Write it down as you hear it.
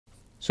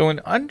So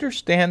in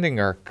understanding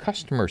our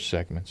customer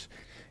segments,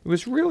 it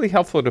was really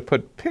helpful to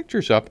put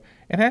pictures up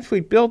and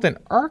actually build an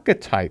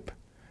archetype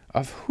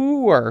of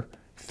who our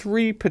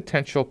three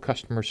potential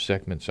customer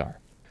segments are.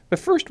 The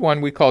first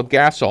one we called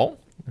Gasol,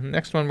 the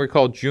next one we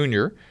called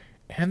Junior,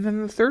 and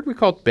then the third we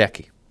called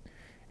Becky.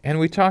 And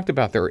we talked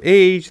about their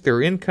age,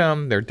 their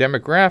income, their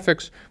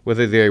demographics,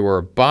 whether they were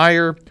a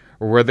buyer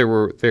or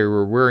whether they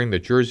were wearing the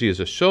jersey as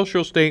a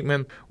social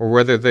statement or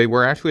whether they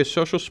were actually a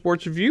social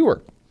sports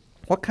viewer.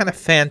 What kind of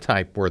fan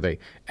type were they?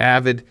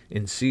 Avid,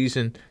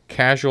 in-season,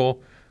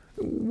 casual?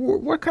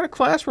 What kind of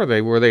class were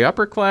they? Were they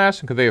upper class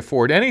and could they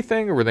afford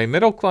anything? Or were they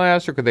middle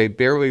class or could they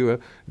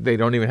they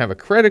don't even have a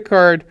credit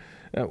card?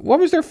 What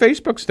was their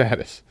Facebook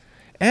status?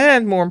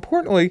 And more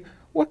importantly,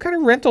 what kind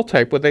of rental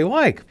type would they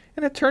like?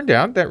 And it turned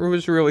out that it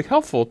was really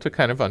helpful to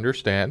kind of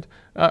understand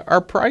our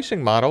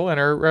pricing model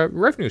and our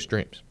revenue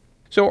streams.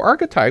 So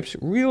Archetypes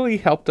really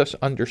helped us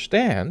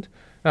understand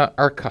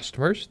our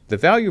customers, the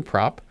value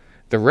prop,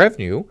 the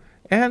revenue,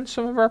 and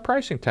some of our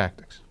pricing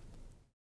tactics.